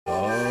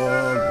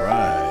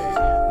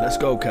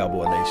Let's go,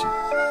 Cowboy Nation.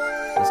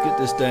 Let's get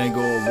this thing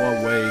going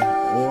one way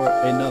or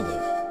another.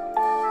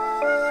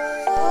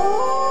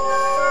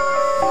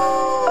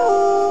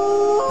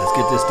 Let's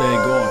get this thing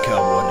going,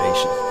 Cowboy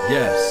Nation.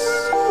 Yes.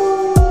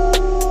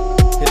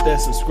 Hit that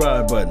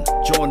subscribe button.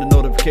 Join the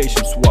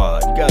notification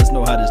squad. You guys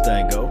know how this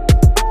thing go.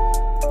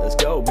 Let's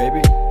go,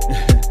 baby.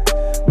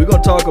 We're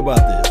going to talk about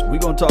this. We're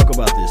going to talk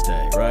about this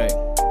thing, right?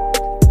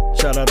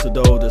 Shout out to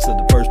those that said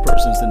the first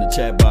persons in the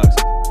chat box.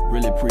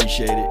 Really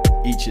appreciate it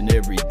each and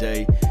every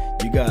day.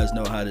 You guys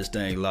know how this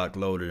thing locked,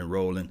 loaded, and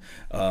rolling.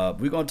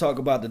 We're going to talk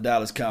about the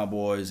Dallas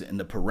Cowboys and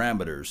the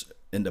parameters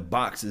and the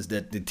boxes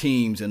that the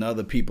teams and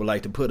other people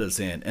like to put us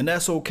in. And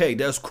that's okay.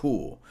 That's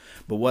cool.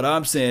 But what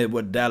I'm saying,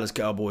 what Dallas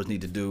Cowboys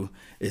need to do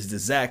is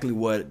exactly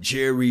what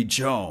Jerry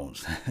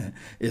Jones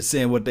is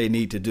saying what they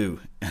need to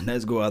do. And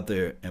let's go out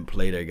there and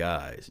play their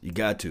guys. You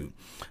got to.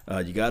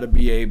 You got to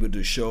be able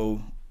to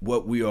show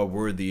what we are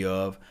worthy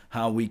of,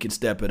 how we can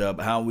step it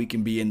up, how we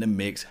can be in the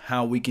mix,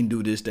 how we can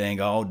do this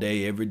thing all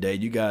day, every day.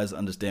 You guys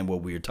understand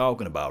what we're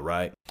talking about,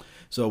 right?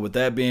 So with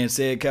that being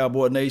said,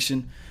 Cowboy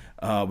Nation,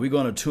 we're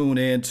going to tune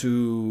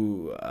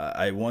into,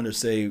 I want to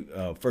say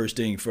first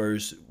thing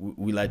first,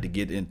 we like to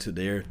get into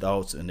their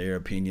thoughts and their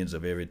opinions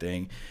of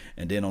everything.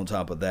 And then on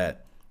top of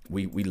that,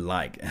 we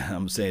like,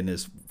 I'm saying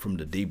this from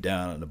the deep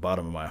down at the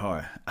bottom of my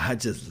heart, I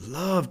just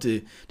love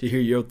to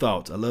hear your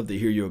thoughts. I love to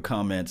hear your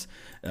comments.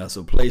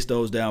 So place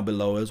those down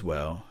below as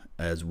well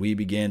as we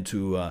begin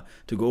to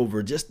go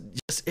over just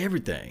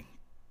everything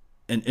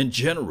in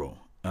general.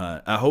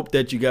 I hope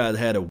that you guys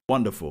had a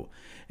wonderful,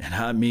 and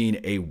I mean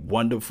a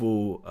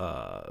wonderful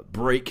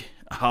break,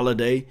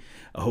 holiday.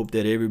 I hope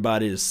that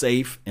everybody is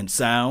safe and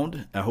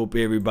sound. I hope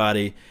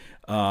everybody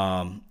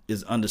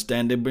is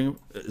understanding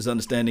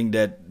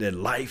that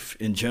life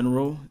in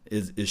general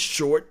is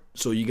short.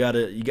 So you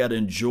gotta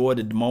enjoy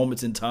the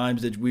moments and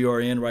times that we are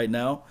in right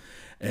now,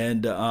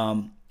 and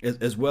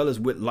as well as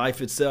with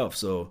life itself.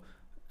 So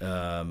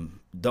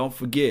don't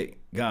forget,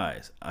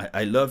 guys,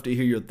 I love to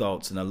hear your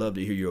thoughts and I love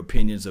to hear your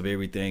opinions of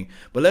everything.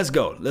 But let's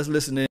go. Let's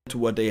listen in to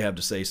what they have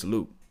to say.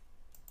 Salute.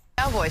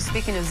 Cowboys,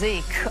 speaking of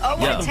Zeke.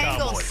 What a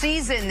tangled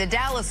season the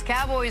Dallas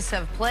Cowboys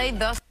have played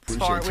thus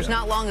far. It was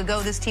not long ago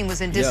this team was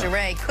in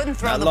disarray. Couldn't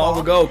throw the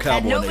ball.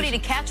 Had nobody to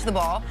catch the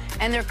ball.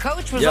 And their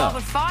coach was all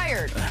but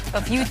fired.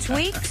 A few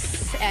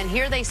tweaks, and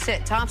here they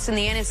sit, tops in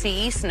the NFC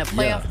East and a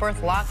playoff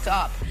berth locked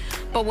up.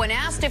 But when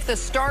asked if the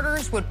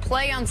starters would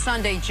play on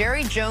Sunday,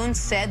 Jerry Jones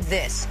said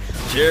this.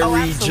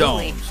 Jerry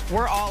Jones.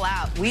 We're all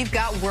out. We've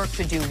got work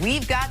to do.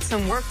 We've got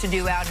some work to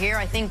do out here.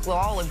 I think we'll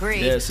all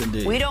agree. Yes,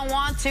 indeed. We don't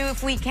want to,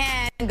 if we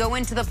can, go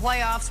into the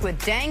playoffs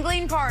with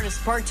dangling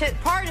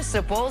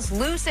participles,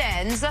 loose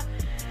ends.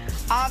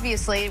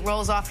 Obviously, it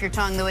rolls off your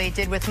tongue the way it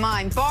did with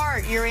mine.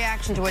 Bart, your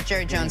reaction to what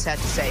Jerry Jones had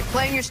to say.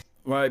 Playing your...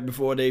 Right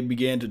before they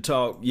began to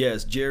talk,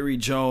 yes, Jerry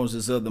Jones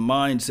is of the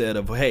mindset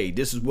of, hey,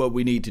 this is what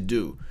we need to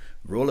do.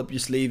 Roll up your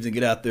sleeves and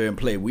get out there and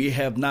play. We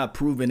have not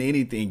proven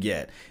anything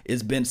yet.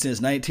 It's been since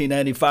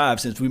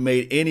 1995 since we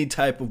made any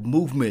type of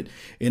movement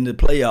in the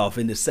playoff,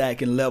 in the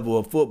second level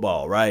of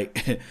football,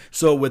 right?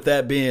 So with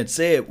that being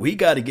said, we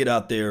got to get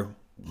out there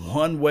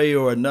one way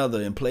or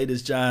another and play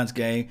this Giants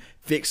game,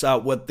 fix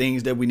out what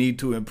things that we need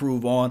to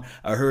improve on.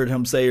 I heard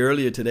him say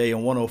earlier today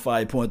on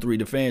 105.3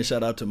 The Fan,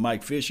 shout out to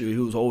Mike Fisher,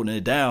 who was holding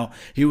it down.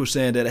 He was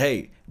saying that,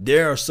 hey,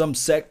 there are some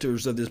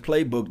sectors of this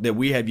playbook that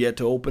we have yet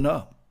to open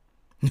up.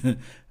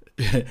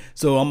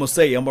 So I'm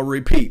going to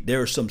repeat,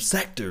 there are some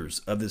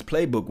sectors of this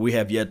playbook we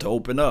have yet to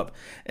open up.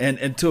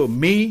 And to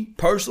me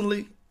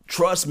personally,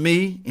 trust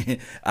me,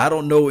 I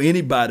don't know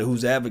anybody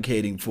who's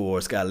advocating for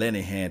Scott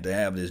Linehan to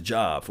have this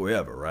job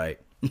forever, right?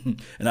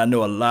 And I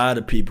know a lot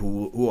of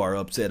people who are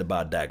upset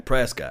about Dak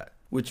Prescott,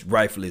 which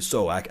rightfully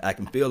so. I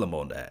can feel him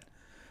on that.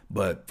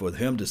 But for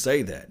him to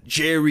say that,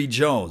 Jerry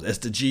Jones, as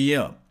the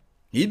GM,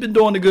 he's been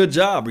doing a good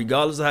job,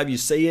 regardless of how you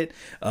say it.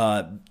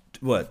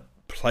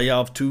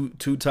 Playoff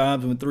two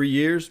times in 3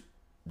 years?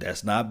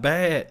 That's not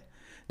bad.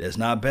 That's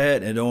not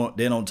bad. And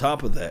then on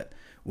top of that,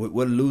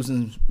 what a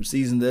losing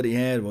season that he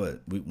had,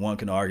 one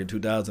can argue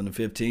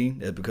 2015.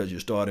 That's because your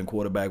starting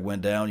quarterback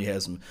went down. You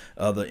had some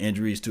other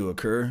injuries to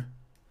occur.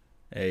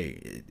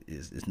 Hey,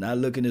 it's not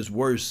looking as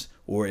worse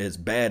or as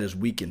bad as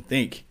we can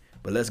think.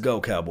 But let's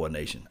go, Cowboy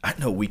Nation. I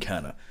know we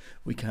kind of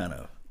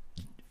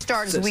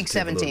starts week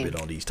 17.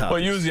 On these well,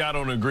 usually I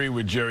don't agree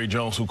with Jerry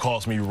Jones, who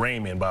calls me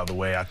Raymond, by the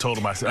way. I told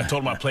him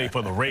I played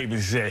for the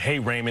Ravens. He said, hey,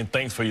 Raymond,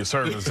 thanks for your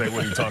service. I said,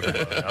 what are you talking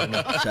about? I don't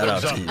know. Shout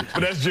out to you. But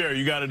that's Jerry.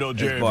 You got to know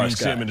Jerry. If you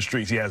see him in the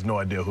streets, he has no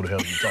idea who the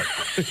hell you're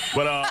talking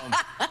about.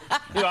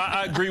 But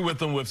I agree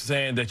with him with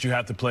saying that you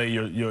have to play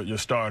your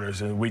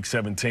starters in week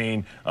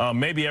 17.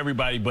 Maybe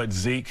everybody but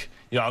Zeke.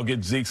 I'll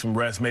get Zeke some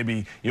rest.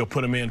 Maybe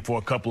put him in for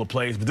a couple of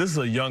plays. But this is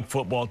a young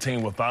football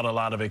team without a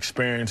lot of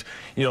experience.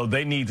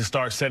 They need to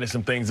start setting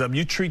some things up.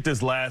 You treat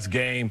this last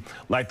game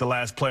like the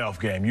last playoff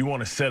game. You want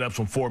to set up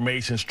some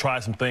formations, try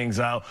some things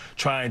out,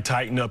 try and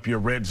tighten up your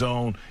red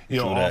zone,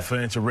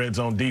 offense, or red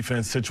zone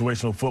defense,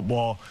 situational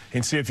football,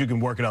 and see if you can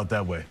work it out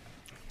that way.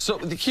 So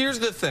here's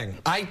the thing.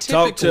 I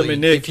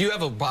typically, if you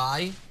have a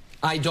bye,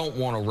 I don't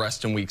want to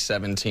rest in week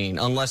 17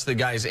 unless the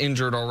guy's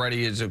injured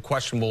already, is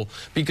questionable,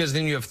 because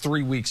then you have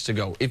 3 weeks to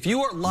go. If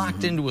you are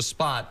locked into a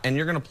spot and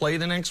you're going to play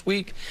the next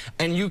week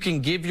and you can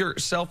give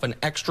yourself an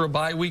extra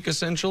bye week,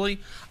 essentially,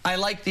 I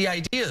like the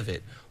idea of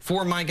it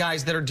for my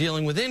guys that are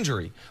dealing with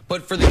injury.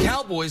 But for the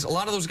Cowboys, a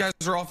lot of those guys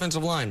are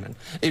offensive linemen.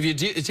 If you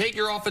take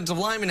your offensive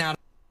lineman out.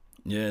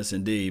 Yes,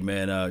 indeed,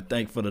 man.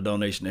 Thank you for the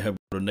donation to help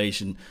the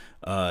nation.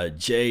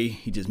 Jay,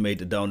 he just made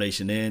the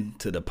donation in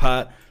to the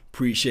pot.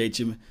 Appreciate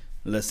you.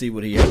 Let's see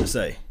what he has to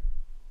say.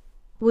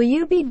 Will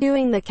you be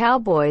doing the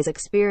Cowboys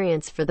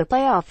experience for the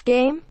playoff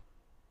game?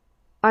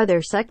 Are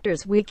there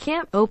sectors we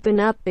can't open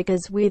up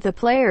because we, the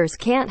players,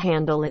 can't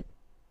handle it?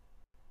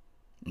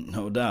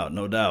 No doubt,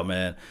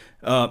 man.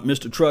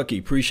 Mr. Truckee,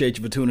 appreciate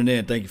you for tuning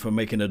in. Thank you for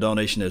making a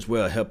donation as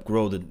well. Help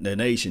grow the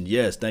nation.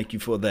 Yes, thank you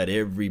for that.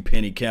 Every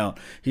penny count.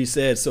 He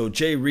said, so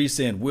Jay Reese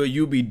said, will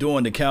you be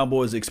doing the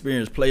Cowboys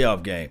experience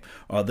playoff game?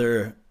 Are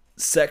there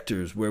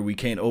sectors where we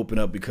can't open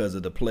up because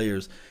of the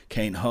players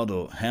can't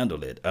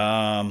handle it?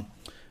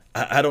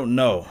 I don't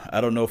know.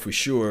 I don't know for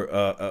sure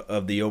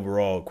of the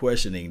overall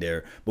questioning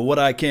there. But what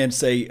I can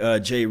say,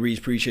 Jay Reese,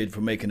 appreciate it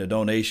for making a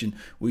donation.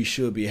 We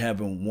should be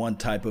having one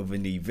type of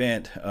an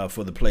event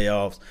for the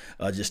playoffs.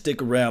 Just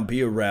stick around,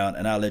 be around,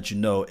 and I'll let you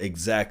know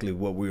exactly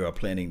what we are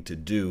planning to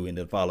do in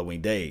the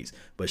following days.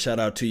 But shout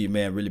out to you,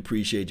 man. Really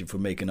appreciate you for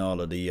making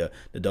all of the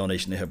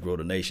donation to help grow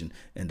the nation.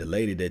 And the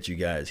lady that you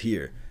guys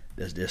hear,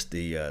 that's just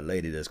the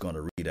lady that's going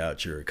to read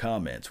out your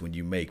comments. When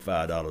you make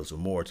 $5 or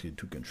more to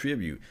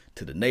contribute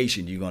to the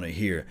nation, you're going to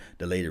hear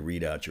the lady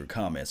read out your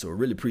comments. So I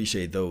really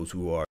appreciate those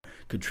who are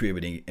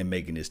contributing and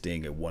making this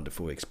thing a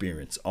wonderful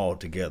experience all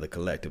together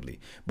collectively.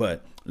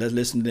 But let's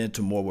listen then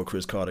to more what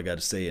Chris Carter got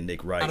to say and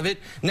Nick Wright. Out of it.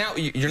 Now,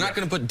 you're not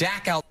going to put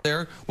Dak out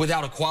there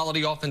without a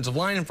quality offensive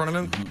line in front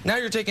of him. Now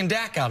you're taking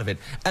Dak out of it.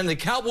 And the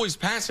Cowboys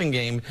passing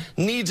game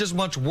needs as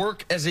much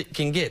work as it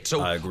can get.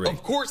 So, I agree.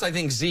 Of course, I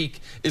think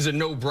Zeke is a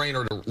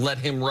no-brainer to let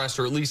him rest,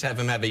 or at least have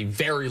him have a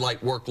very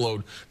light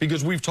workload,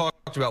 because we've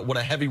talked about what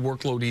a heavy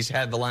workload he's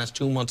had the last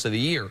 2 months of the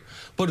year.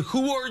 But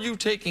who are you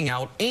taking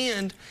out?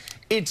 And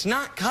it's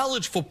not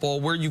college football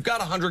where you've got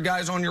 100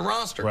 guys on your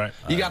roster. Right.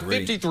 You got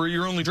 53,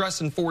 you're only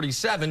dressing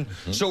 47.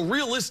 So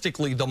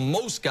realistically, the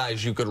most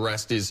guys you could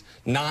rest is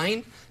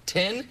 9,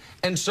 10.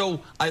 And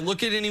so I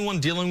look at anyone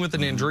dealing with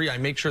an injury, I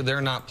make sure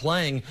they're not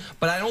playing.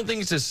 But I don't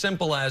think it's as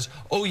simple as,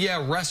 oh,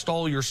 yeah, rest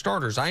all your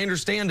starters. I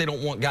understand they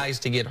don't want guys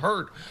to get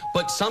hurt,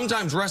 but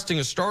sometimes resting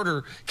a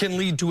starter can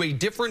lead to a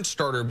different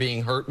starter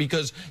being hurt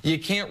because you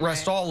can't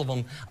rest all of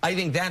them. I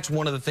think that's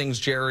one of the things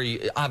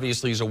Jerry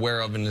obviously is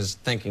aware of and is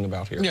thinking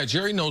about here. Yeah,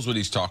 Jerry knows what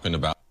he's talking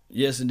about.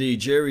 Yes, indeed.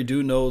 Jerry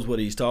knows what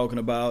he's talking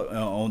about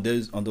on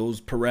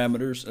those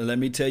parameters. And let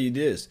me tell you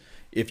this.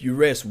 If you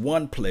rest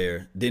one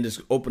player, then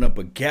just open up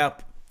a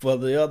gap for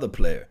the other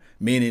player,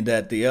 meaning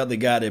that the other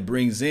guy that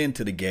brings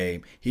into the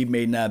game, he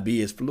may not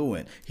be as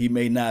fluent. He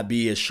may not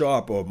be as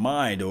sharp or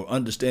mind or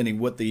understanding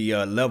what the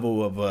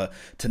level of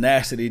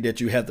tenacity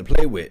that you have to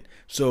play with.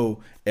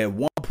 So at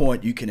one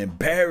point, you can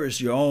embarrass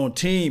your own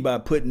team by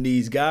putting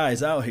these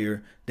guys out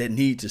here that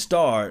need to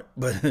start,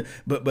 but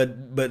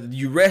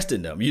you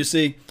resting them, you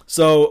see?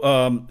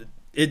 So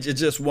it's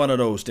just one of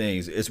those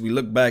things. As we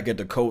look back at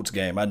the Colts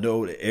game, I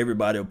know that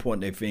everybody will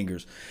point their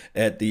fingers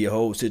at the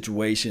whole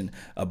situation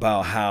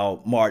about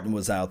how Martin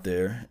was out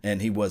there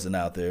and he wasn't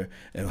out there,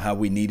 and how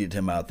we needed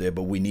him out there,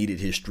 but we needed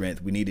his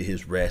strength, we needed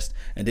his rest.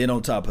 And then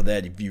on top of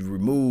that, if you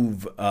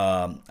remove,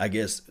 I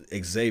guess,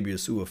 Xavier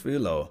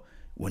Su'a-Filo,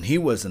 when he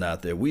wasn't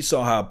out there, we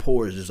saw how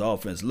poor his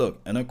offense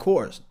looked. And of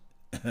course,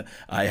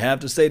 I have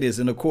to say this,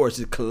 and of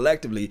course,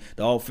 collectively,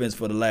 the offense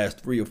for the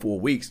last 3 or 4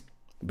 weeks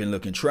been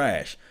looking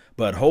trash.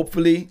 But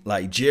hopefully,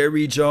 like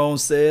Jerry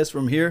Jones says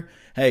from here,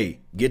 hey,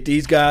 get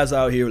these guys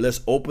out here.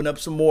 Let's open up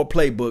some more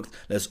playbooks.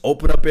 Let's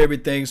open up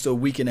everything so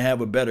we can have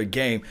a better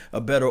game,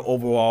 a better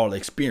overall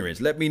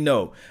experience. Let me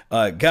know.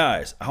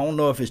 Guys, I don't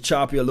know if it's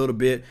choppy a little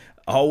bit.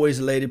 Always,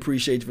 lady,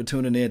 appreciate you for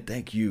tuning in.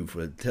 Thank you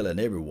for telling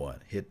everyone.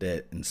 Hit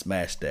that and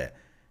smash that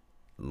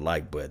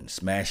like button.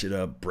 Smash it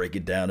up, break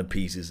it down to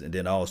pieces, and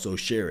then also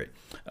share it.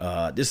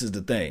 This is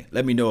the thing.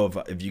 Let me know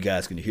if you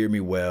guys can hear me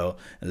well,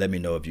 and let me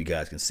know if you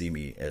guys can see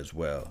me as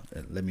well.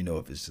 And let me know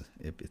if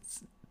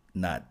it's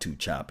not too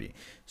choppy,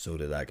 so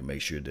that I can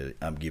make sure that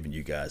I'm giving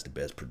you guys the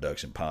best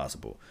production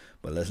possible.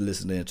 But let's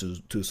listen in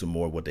to some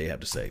more of what they have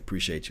to say.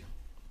 Appreciate you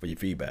for your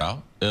feedback.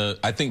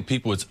 I think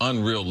people, it's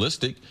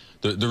unrealistic.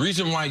 The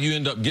reason why you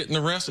end up getting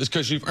the rest is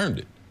because you've earned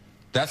it.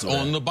 That's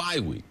on the bye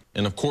week.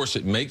 And, of course,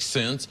 it makes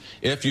sense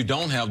if you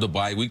don't have the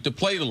bye week to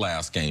play the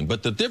last game.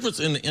 But the difference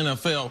in the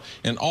NFL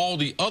and all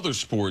the other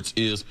sports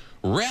is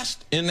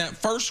rest in that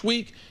first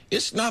week,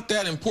 it's not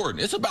that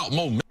important. It's about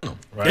momentum.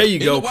 Right. There you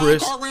go, Chris. In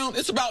the wild card round,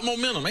 it's about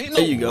momentum.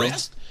 Ain't no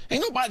rest.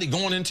 Ain't nobody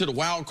going into the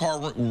wild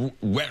card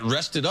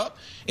rested up.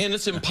 And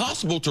it's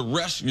impossible to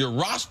rest your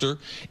roster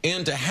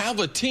and to have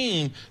a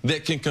team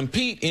that can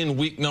compete in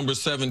week number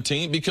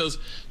 17. Because,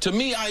 to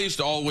me, I used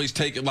to always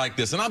take it like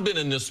this. And I've been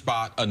in this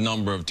spot a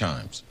number of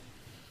times.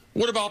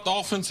 What about the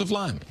offensive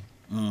linemen?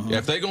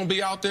 If they're going to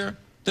be out there,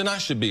 then I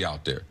should be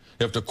out there.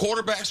 If the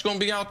quarterback's going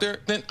to be out there,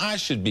 then I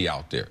should be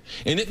out there.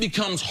 And it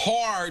becomes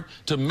hard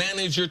to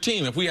manage your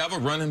team. If we have a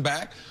running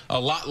back, a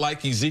lot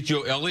like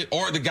Ezekiel Elliott,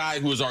 or the guy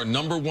who is our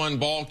 #1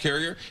 ball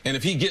carrier, and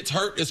if he gets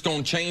hurt, it's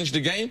going to change the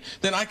game,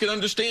 then I can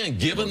understand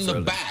giving the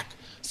back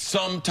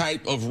some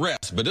type of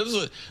rest. But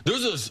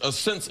there's a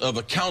sense of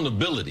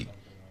accountability,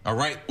 all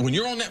right? When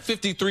you're on that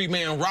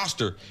 53-man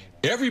roster,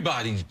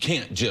 everybody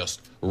can't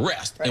just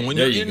rest. Right. And when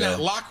you're in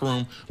that locker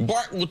room,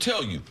 Bart will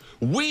tell you,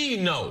 we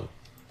know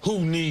who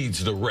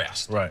needs the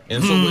rest. Right.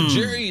 And so what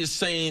Jerry is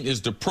saying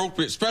is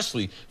appropriate,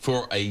 especially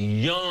for a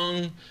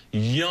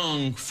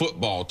young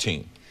football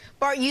team.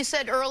 Bart, you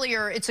said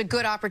earlier it's a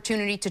good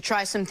opportunity to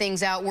try some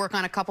things out, work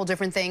on a couple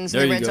different things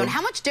in the red zone.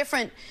 How much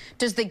different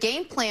does the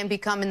game plan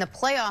become in the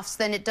playoffs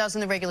than it does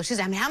in the regular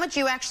season? I mean, how much are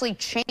you actually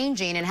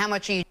changing and how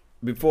much are you...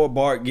 Before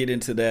Bart get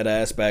into that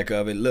aspect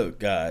of it, look,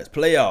 guys,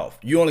 playoff,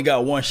 you only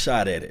got one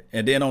shot at it.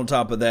 And then on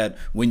top of that,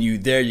 when you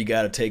there, you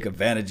got to take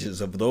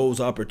advantages of those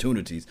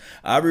opportunities.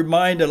 I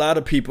remind a lot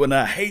of people, and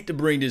I hate to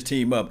bring this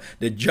team up,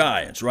 the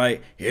Giants,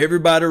 right?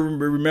 Everybody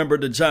remember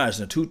the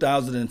Giants in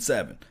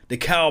 2007. The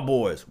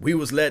Cowboys, we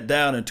was let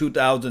down in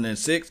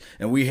 2006,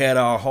 and we had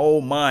our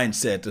whole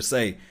mindset to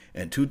say,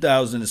 in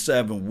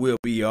 2007 will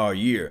be our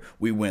year.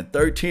 We went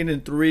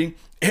 13-3.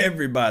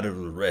 Everybody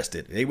was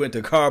rested. They went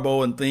to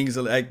Carbo and things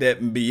like that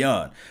and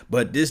beyond.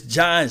 But this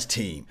Giants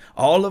team,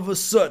 all of a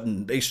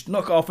sudden, they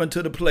snuck off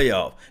into the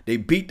playoff. They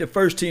beat the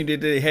first team that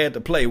they had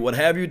to play. What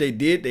have you, they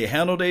did. They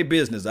handled their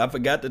business. I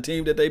forgot the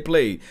team that they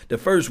played the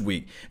first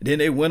week. Then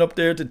they went up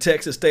there to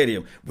Texas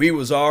Stadium. We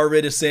was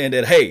already saying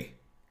that, hey,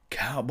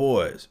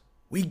 Cowboys,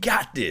 we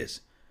got this.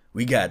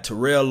 We got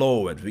Terrell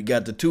Owens. We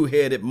got the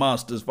two-headed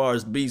monster as far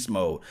as beast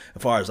mode,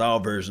 as far as our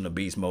version of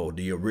beast mode,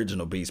 the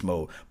original beast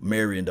mode,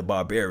 Marion the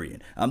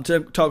Barbarian. I'm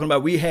talking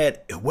about we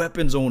had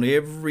weapons on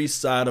every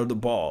side of the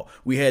ball.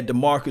 We had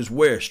DeMarcus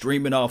Ware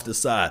streaming off the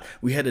side.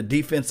 We had a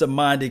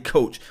defensive-minded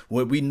coach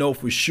where we know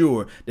for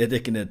sure that they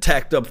can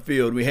attack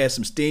upfield. We had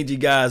some stingy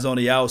guys on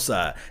the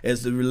outside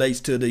as it relates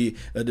to the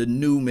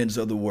Newmans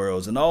of the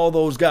world and all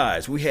those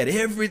guys. We had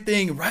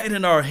everything right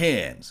in our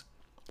hands.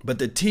 But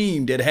the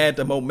team that had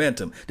the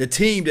momentum, the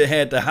team that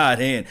had the hot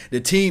hand, the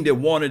team that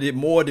wanted it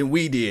more than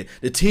we did,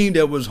 the team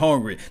that was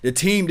hungry, the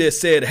team that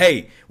said,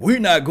 hey, we're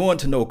not going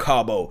to no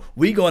Cabo.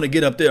 We're going to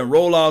get up there and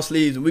roll our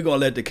sleeves, and we're going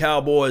to let the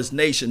Cowboys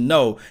nation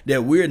know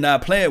that we're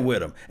not playing with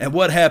them. And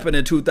what happened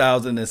in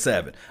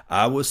 2007?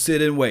 I would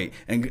sit and wait.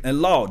 And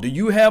Law, do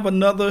you have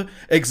another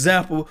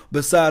example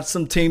besides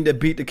some team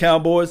that beat the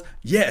Cowboys?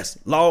 Yes,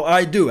 Law,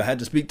 I do. I had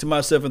to speak to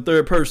myself in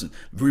third person.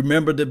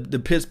 Remember the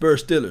Pittsburgh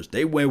Steelers.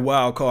 They went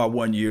wild card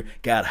one year.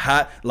 Got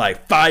hot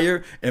like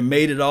fire and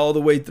made it all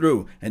the way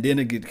through. And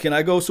then can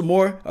I go some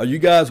more? Are you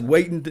guys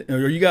waiting?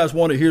 Or you guys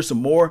want to hear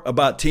some more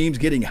about teams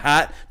getting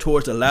hot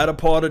towards the latter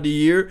part of the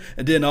year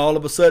and then all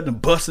of a sudden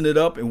busting it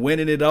up and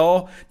winning it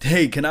all?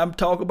 Hey, can I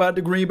talk about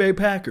the Green Bay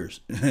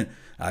Packers?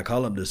 I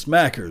call them the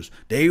Smackers.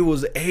 They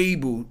was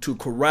able to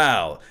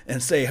corral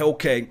and say,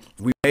 okay,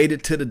 we made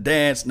it to the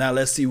dance. Now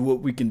let's see what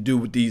we can do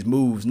with these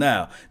moves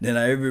now. Then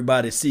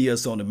everybody see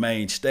us on the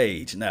main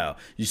stage. Now,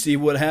 you see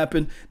what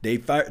happened? They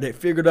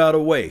figured out a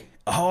way.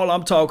 All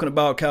I'm talking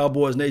about,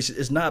 Cowboys Nation,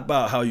 is not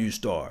about how you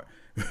start.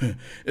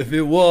 If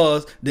it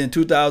was, then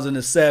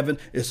 2007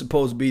 is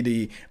supposed to be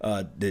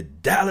the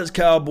Dallas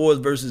Cowboys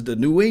versus the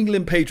New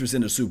England Patriots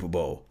in the Super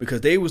Bowl,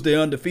 because they was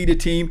the undefeated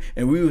team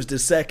and we was the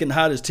second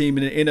hottest team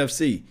in the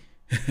NFC.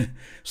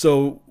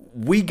 So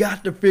we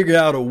got to figure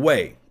out a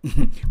way.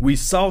 We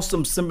saw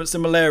some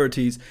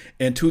similarities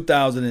in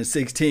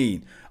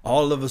 2016.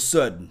 All of a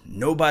sudden,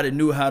 nobody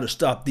knew how to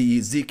stop the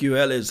Ezekiel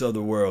Elliott's of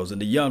the world, and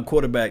the young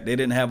quarterback, they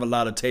didn't have a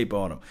lot of tape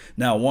on him.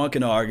 Now, one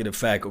can argue the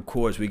fact, of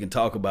course, we can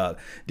talk about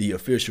the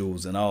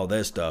officials and all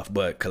that stuff,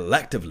 but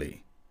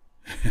collectively,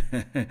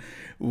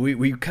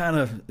 we kind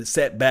of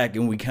sat back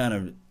and we kind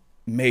of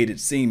made it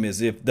seem as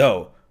if,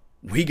 though,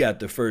 we got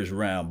the first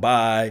round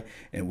bye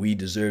and we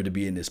deserve to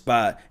be in this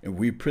spot, and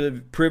we're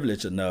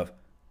privileged enough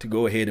to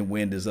go ahead and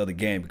win this other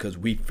game because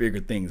we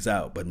figured things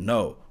out. But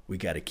no, we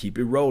got to keep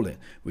it rolling.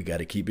 We got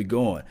to keep it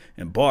going.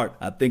 And Bart,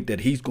 I think that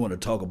he's going to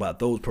talk about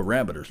those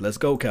parameters. Let's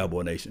go,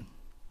 Cowboy Nation.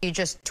 You're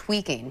just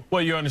tweaking.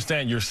 Well, you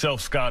understand you're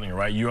self-scouting,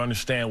 right? You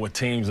understand what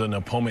teams and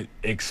opponent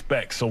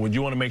expect. So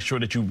you want to make sure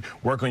that you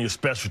work on your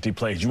specialty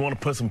plays. You want to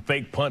put some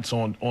fake punts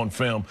on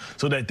film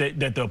so that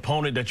the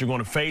opponent that you're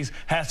going to face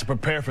has to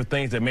prepare for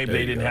things that maybe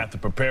they didn't have to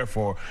prepare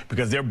for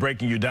because they're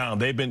breaking you down.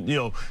 They've been,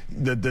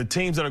 the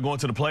teams that are going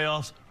to the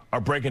playoffs are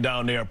breaking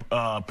down their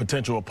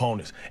potential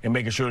opponents and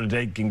making sure that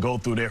they can go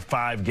through their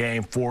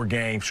 5-game,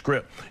 4-game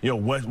script.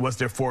 What's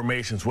their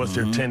formations? What's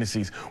their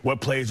tendencies?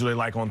 What plays do they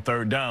like on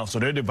third down? So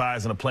they're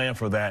devising a plan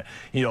for that.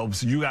 So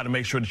you got to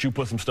make sure that you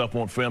put some stuff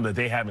on film that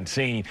they haven't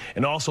seen,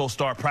 and also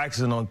start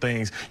practicing on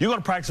things. You're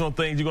going to practice on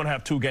things. You're going to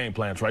have 2 game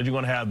plans, right? You're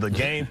going to have the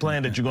game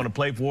plan that you're going to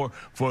play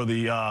for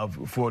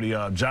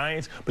the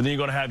Giants, but then you're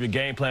going to have your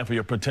game plan for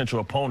your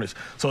potential opponents.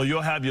 So you'll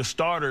have your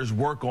starters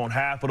work on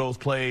half of those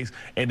plays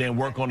and then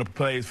work on the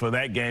plays for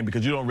that game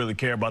because you don't really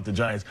care about the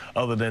Giants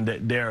other than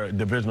that they're a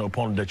divisional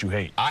opponent that you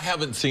hate? I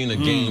haven't seen a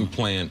game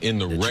plan in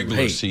the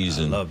regular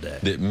season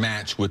that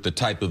match with the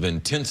type of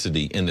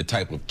intensity and the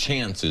type of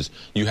chances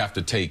you have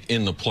to take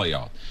in the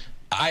playoff.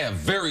 I have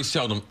very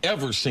seldom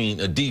ever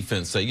seen a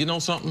defense say, you know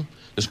something,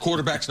 this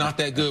quarterback's not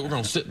that good. We're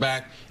going to sit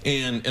back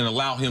and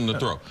allow him to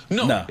throw.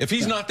 No, if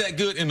he's not that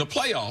good in the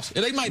playoffs,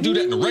 and they might do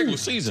that in the regular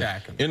season.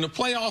 In the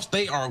playoffs,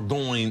 they are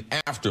going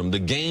after him. The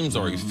games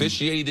are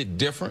officiated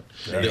different.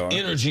 The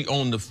energy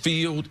on the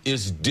field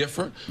is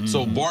different.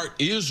 So Bart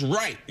is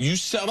right. You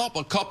set up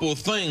a couple of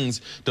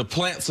things to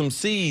plant some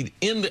seed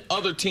in the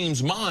other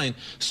team's mind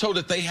so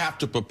that they have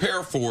to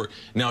prepare for it.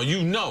 Now,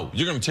 you know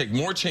you're going to take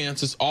more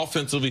chances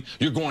offensively.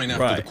 You're going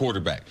after the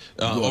quarterback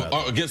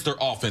against their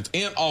offense.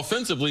 And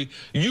offensively,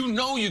 you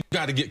know you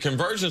got to get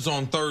conversions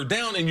on third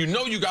down, and you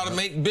know you got to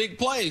make big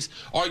plays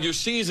or your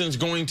season's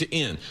going to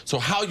end. So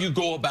how you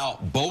go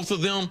about both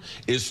of them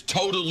is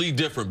totally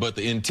different. But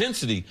the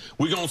intensity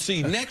we're going to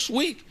see next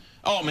week,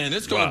 oh, man,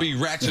 it's going to be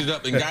ratcheted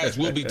up, and guys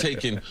will be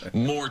taking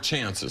more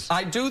chances.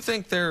 I do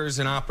think there's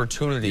an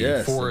opportunity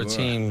for a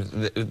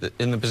team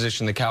in the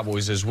position the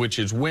Cowboys is, which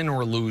is win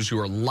or lose, you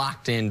are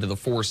locked into the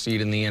 4th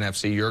seed in the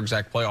NFC, your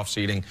exact playoff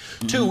seeding.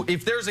 2,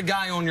 if there's a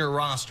guy on your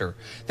roster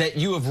that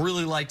you have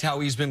really liked how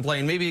he's been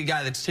playing, maybe a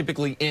guy that's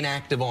typically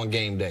inactive on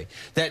game day,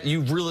 that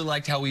you've really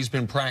liked how he's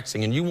been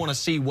practicing, and you want to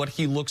see what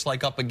he looks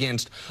like up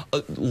against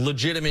a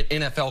legitimate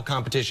NFL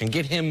competition,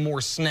 get him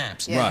more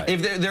snaps.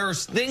 If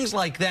there's things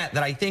like that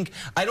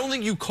I don't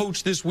think you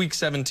coach this Week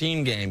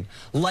 17 game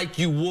like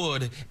you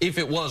would if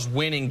it was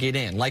win and get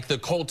in, like the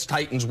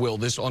Colts-Titans will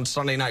this on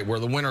Sunday night where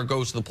the winner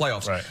goes to the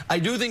playoffs. I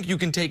do think you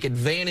can take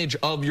advantage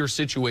of your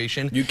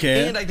situation. You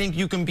can. And I think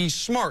you can be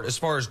smart as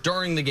far as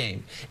during the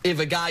game. If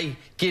a guy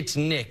gets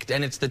nicked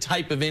and it's the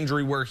type of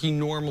injury where he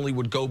normally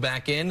would go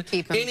back in,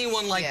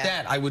 anyone like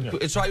that, I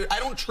would. So I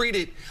don't treat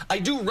it. I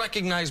do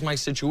recognize my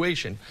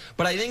situation,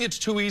 but I think it's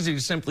too easy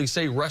to simply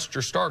say rest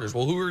your starters.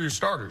 Well, who are your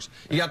starters?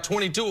 You got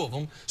 22 of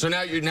them, so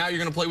now you're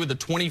going to play with a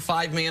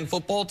 25-man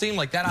football team?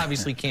 Like, that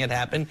obviously can't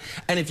happen.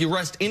 And if you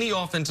rest any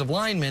offensive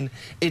lineman,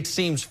 it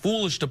seems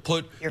foolish to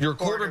put your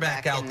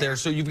quarterback out there.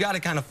 So you've got to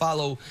kind of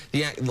follow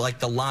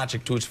the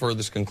logic to its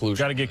furthest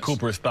conclusion. Got to get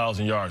Cooper his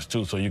 1,000 yards,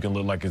 too, so you can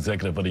look like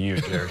executive of the year,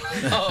 Jerry.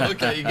 Oh,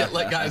 okay. You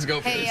let guys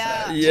go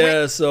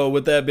first. So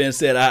with that being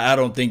said, I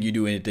don't think you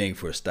do anything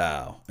for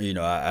style. You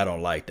know, I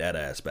don't like that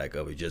aspect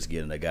of it, just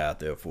getting a guy out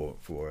there for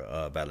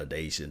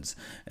validations.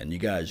 And you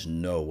guys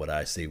know what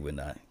I say when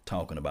I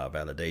talking about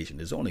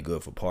validation. It's only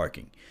good for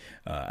parking.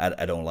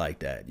 I don't like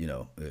that. You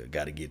know,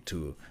 got to get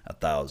to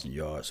 1,000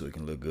 yards so it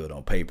can look good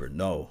on paper.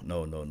 No.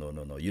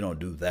 You don't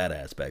do that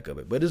aspect of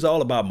it. But it's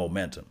all about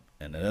momentum,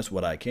 and that's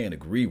what I can't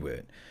agree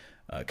with.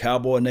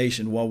 Cowboy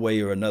Nation, one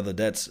way or another,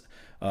 that's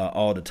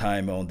all the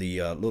time on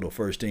the little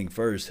first thing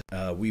first.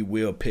 We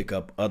will pick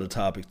up other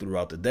topics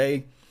throughout the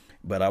day.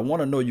 But I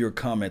want to know your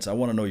comments. I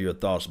want to know your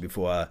thoughts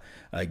before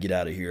I get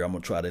out of here. I'm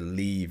going to try to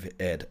leave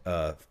at,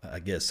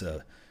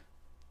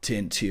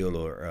 10 till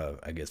or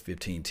I guess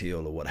 15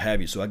 till or what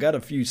have you. So I got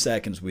a few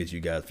seconds with you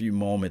guys, a few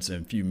moments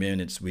and a few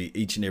minutes with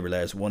each and every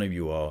last one of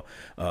you all.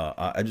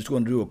 I just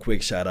want to do a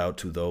quick shout out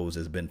to those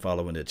that's been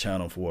following the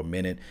channel for a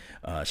minute.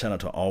 Shout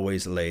out to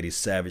Always Ladies,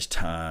 Savage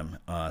Time,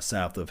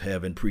 South of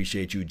Heaven.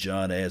 Appreciate you,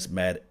 John S.,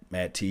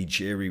 Matt T.,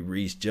 Jerry,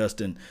 Reese,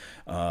 Justin.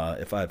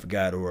 If I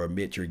forgot or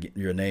omit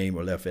your name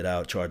or left it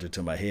out, charge it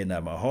to my head,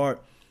 not my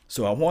heart.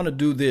 So I want to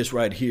do this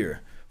right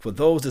here. For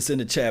those that's in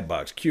the chat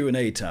box,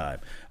 Q&A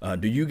time,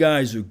 do you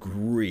guys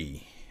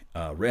agree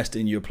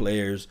resting your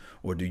players,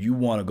 or do you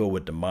want to go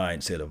with the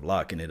mindset of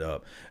locking it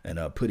up and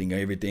putting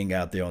everything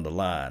out there on the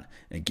line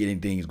and getting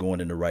things going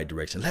in the right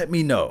direction? Let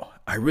me know.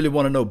 I really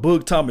want to know.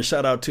 Boog Thomas,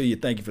 shout out to you.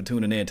 Thank you for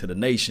tuning in to the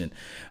nation.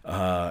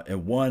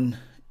 And one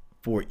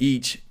for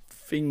each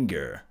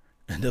finger.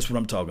 And that's what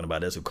I'm talking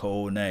about. That's a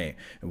cold name.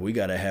 And we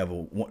got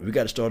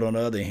to start on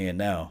the other hand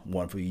now,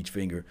 one for each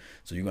finger.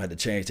 So you're going to have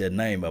to change that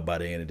name up by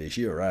the end of this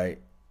year, right?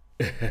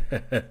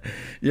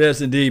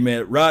 Yes, indeed,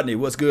 man. Rodney,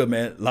 what's good,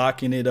 man?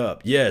 Locking it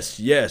up. Yes.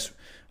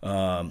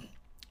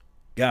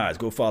 Guys,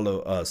 go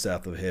follow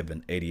South of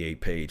Heaven 88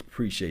 page.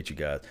 Appreciate you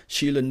guys.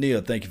 Sheila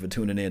Neal, thank you for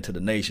tuning in to the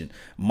nation.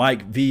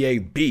 Mike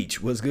VA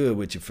Beach, what's good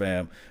with you,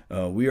 fam?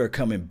 We are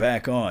coming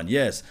back on.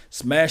 Yes,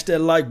 smash that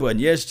like button.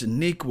 Yes,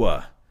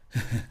 Janiqua.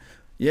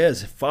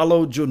 Yes,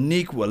 follow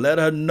Janiqua. Let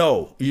her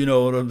know. You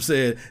know what I'm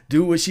saying?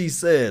 Do what she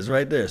says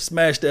right there.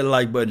 Smash that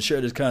like button.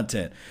 Share this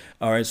content.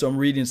 All right, so I'm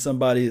reading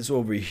somebody that's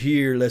over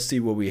here. Let's see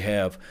what we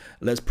have.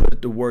 Let's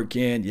put the work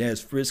in. Yes,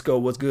 Frisco,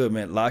 what's good,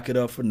 man? Lock it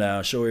up for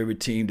now. Show every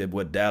team that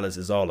what Dallas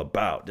is all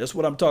about. That's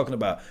what I'm talking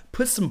about.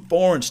 Put some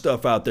foreign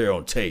stuff out there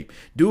on tape.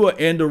 Do an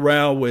end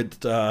around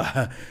with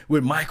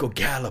Michael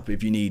Gallup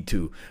if you need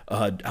to.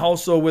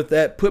 Also with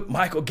that, put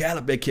Michael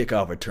Gallup at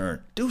kickoff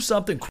return. Do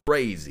something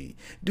crazy.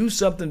 Do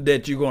something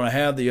that you're going to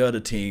have the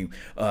other team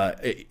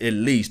at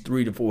least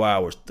 3 to 4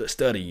 hours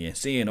studying and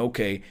seeing,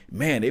 okay,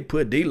 man, they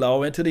put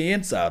D-Law into the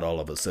inside all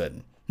of a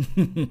sudden.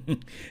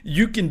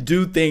 You can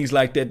do things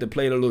like that to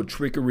play a little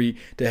trickery,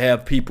 to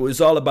have people.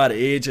 It's all about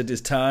edge at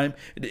this time.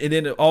 And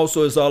then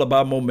also it's all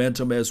about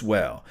momentum as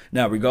well.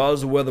 Now,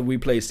 regardless of whether we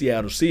play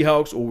Seattle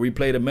Seahawks or we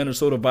play the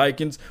Minnesota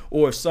Vikings,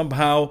 or if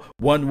somehow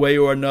one way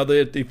or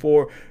another,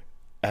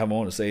 I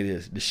want to say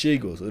this, the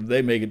Seagulls, if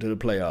they make it to the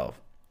playoff,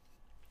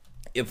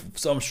 if for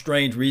some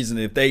strange reason,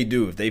 if they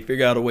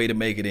figure out a way to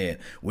make it in,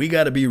 we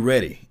got to be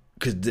ready,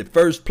 because the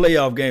first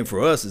playoff game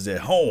for us is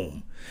at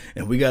home.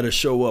 And we got to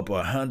show up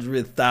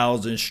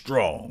 100,000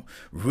 strong,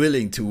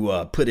 willing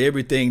to put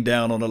everything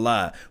down on the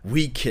line.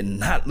 We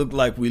cannot look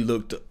like we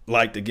looked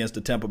like against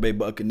the Tampa Bay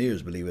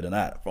Buccaneers, believe it or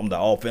not, from the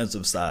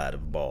offensive side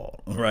of the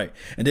ball, right?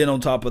 And then on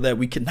top of that,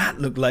 we cannot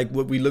look like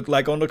what we look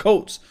like on the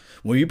Colts.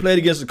 When we played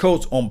against the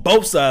Colts on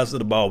both sides of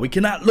the ball, we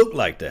cannot look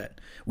like that.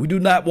 We do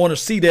not want to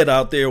see that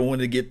out there when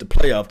they get to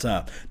playoff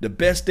time. The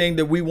best thing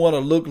that we want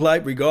to look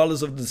like,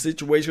 regardless of the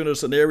situation or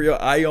scenario,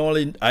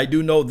 I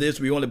do know this.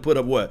 We only put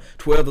up,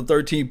 12 or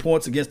 13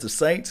 points against the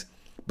Saints?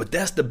 But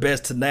that's the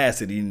best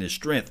tenacity and the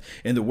strength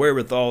and the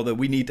wherewithal that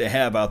we need to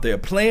have out there,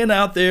 playing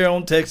out there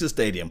on Texas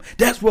Stadium.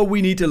 That's what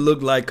we need to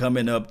look like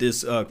coming up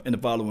this in the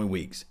following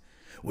weeks.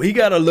 We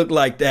got to look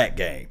like that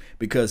game,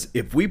 because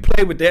if we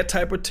play with that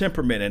type of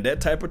temperament and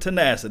that type of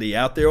tenacity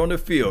out there on the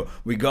field,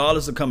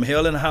 regardless of come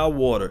hell and high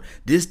water,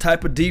 this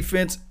type of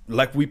defense,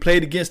 like we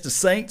played against the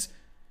Saints,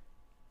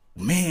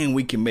 man,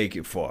 we can make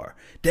it far.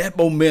 That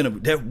momentum,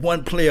 that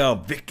one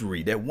playoff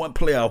victory, that one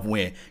playoff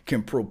win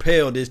can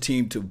propel this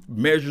team to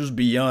measures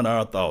beyond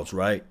our thoughts,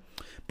 right?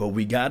 But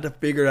we got to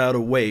figure out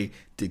a way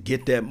to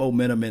get that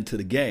momentum into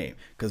the game,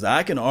 because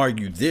I can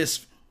argue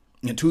this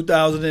in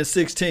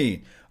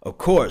 2016, of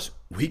course,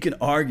 we can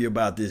argue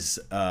about this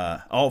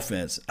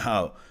offense,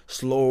 how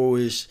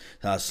slowish,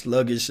 how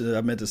sluggish,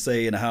 I meant to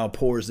say, and how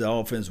porous the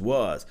offense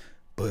was.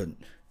 But,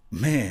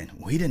 man,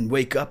 we didn't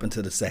wake up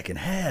until the second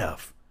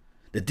half.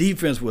 The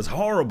defense was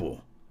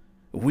horrible.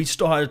 We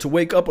started to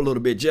wake up a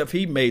little bit. Jeff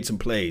Heath made some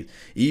plays.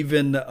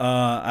 Even,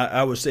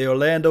 I would say,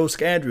 Orlando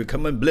Scandrick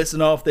coming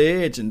blitzing off the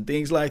edge and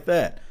things like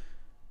that.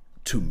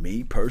 To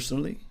me,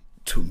 personally,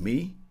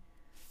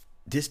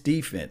 this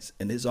defense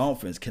and this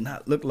offense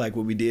cannot look like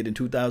what we did in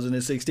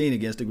 2016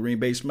 against the Green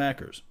Bay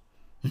Smackers.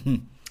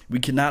 We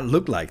cannot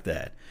look like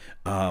that.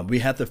 We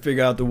have to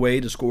figure out the way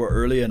to score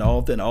early and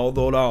often,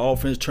 although our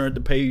offense turned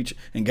the page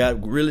and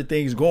got really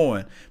things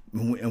going.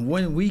 And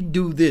when we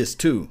do this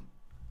too,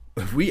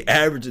 if we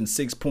averaging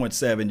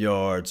 6.7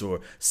 yards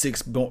or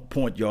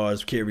 6-point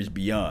yards carries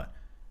beyond,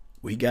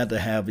 we got to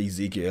have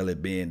Ezekiel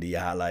Elliott being the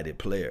highlighted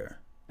player.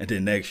 And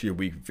then next year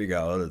we can figure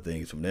out other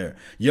things from there.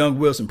 Young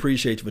Wilson,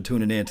 appreciate you for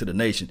tuning in to the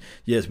nation.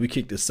 Yes, we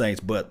kicked the Saints'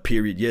 butt,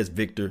 period. Yes,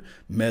 Victor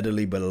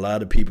Medley, but a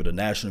lot of people, the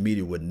national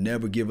media, would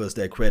never give us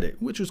that credit,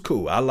 which was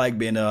cool. I like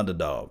being the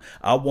underdog.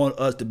 I want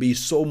us to be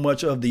so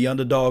much of the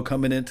underdog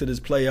coming into this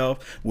playoff,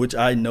 which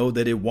I know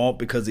that it won't,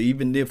 because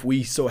even if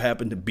we so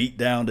happen to beat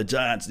down the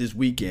Giants this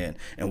weekend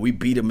and we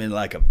beat them in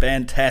like a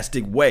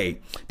fantastic way,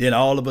 then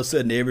all of a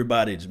sudden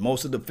everybody,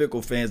 most of the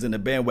fickle fans and the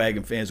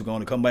bandwagon fans are going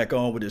to come back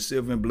on with their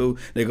silver and blue.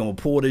 They're going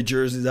to pull their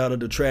jerseys out of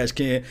the trash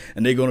can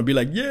and they're going to be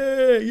like,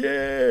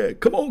 yeah,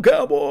 come on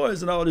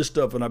Cowboys and all this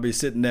stuff. And I'll be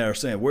sitting there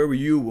saying, where were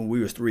you when we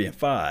was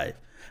 3-5?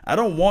 I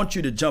don't want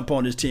you to jump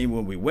on this team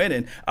when we're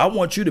winning. I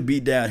want you to be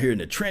down here in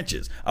the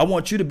trenches. I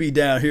want you to be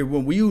down here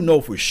when you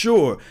know for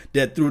sure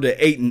that through the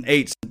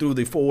 8-8s, through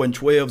the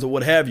 4-12s or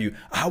what have you,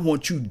 I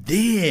want you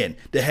then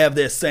to have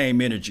that same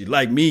energy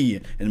like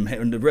me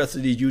and the rest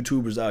of these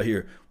YouTubers out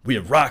here.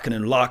 We're rocking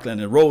and locking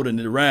and rolling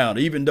it around.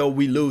 Even though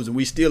we lose, and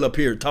we still up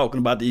here talking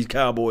about these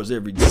Cowboys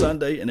every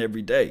Sunday and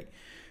every day.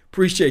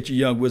 Appreciate you,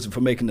 Young Wizard, for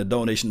making the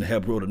donation to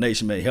help grow the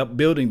nation, man. Help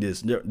building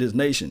this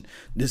nation.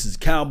 This is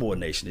Cowboy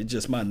Nation. It's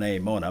just my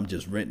name on it. I'm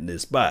just renting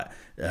this spot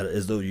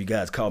as though you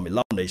guys call me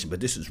Law Nation, but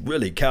this is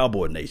really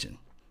Cowboy Nation.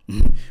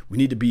 We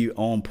need to be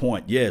on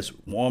point. Yes,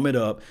 warm it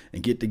up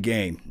and get the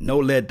game. No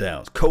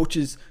letdowns.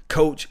 Coaches,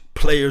 coach,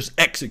 players,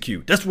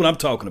 execute. That's what I'm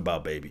talking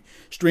about, baby.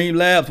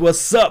 Streamlabs,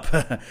 what's up?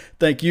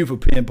 Thank you for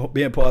being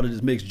part of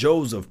this mix.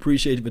 Joseph,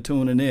 appreciate you for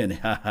tuning in.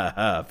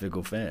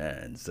 Fickle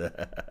fans.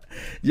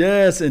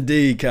 Yes,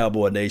 indeed,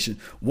 Cowboy Nation.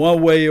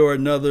 One way or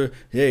another,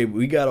 hey,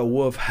 we got a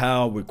Wolf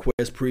Howl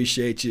request.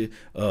 Appreciate you.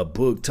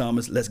 Boog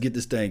Thomas, let's get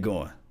this thing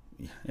going.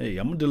 Hey,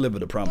 I'm going to deliver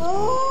the promise.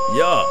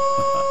 Yeah.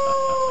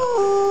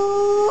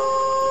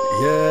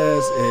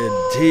 Yes,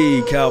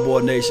 indeed, Cowboy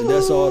Nation.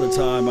 That's all the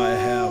time I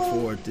have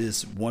for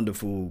this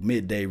wonderful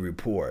midday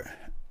report.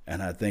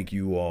 And I thank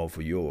you all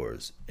for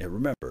yours. And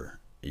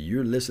remember,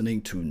 you're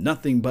listening to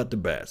nothing but the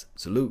best.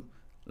 Salute.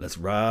 Let's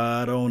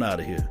ride on out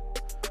of here.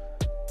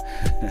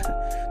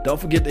 Don't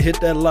forget to hit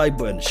that like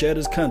button. Share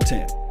this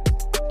content.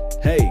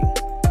 Hey,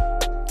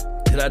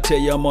 did I tell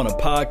you I'm on a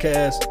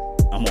podcast?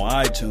 I'm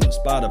on iTunes,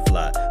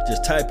 Spotify.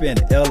 Just type in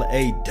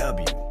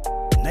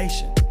LAW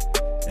Nation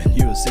and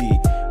you'll see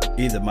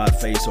either my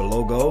face or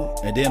logo.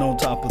 And then on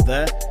top of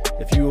that,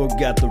 if you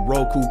got the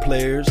Roku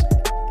players,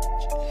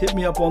 hit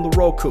me up on the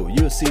Roku.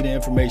 You'll see the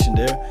information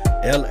there.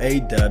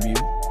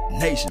 LAW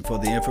Nation for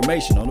the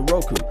information on the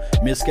Roku.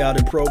 Miss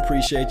Scouting Pro,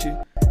 appreciate you.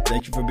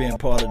 Thank you for being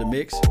part of the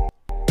mix.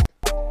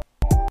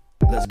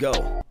 Let's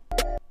go.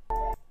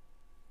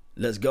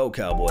 Let's go,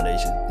 Cowboy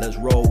Nation. Let's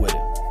roll with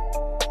it.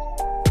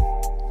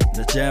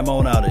 Let's jam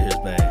on out of here,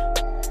 man.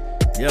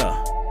 Yeah.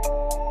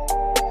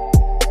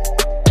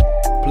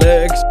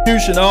 Play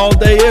execution all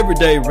day, every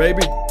day,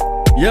 baby.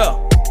 Yeah.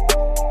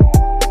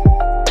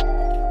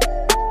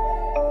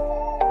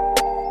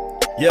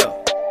 Yeah.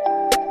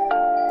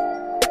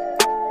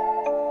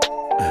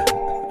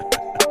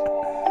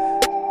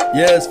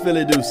 Yes,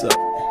 Philly, do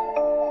something.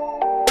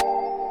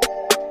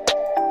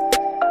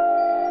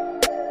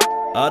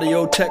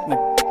 Audio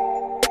Technica.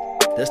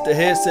 That's the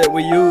headset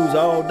we use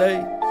all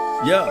day.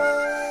 Yeah.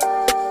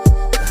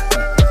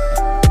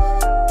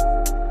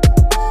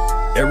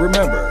 And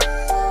remember,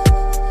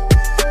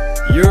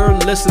 you're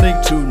listening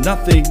to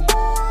nothing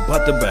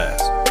but the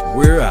best.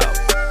 We're out.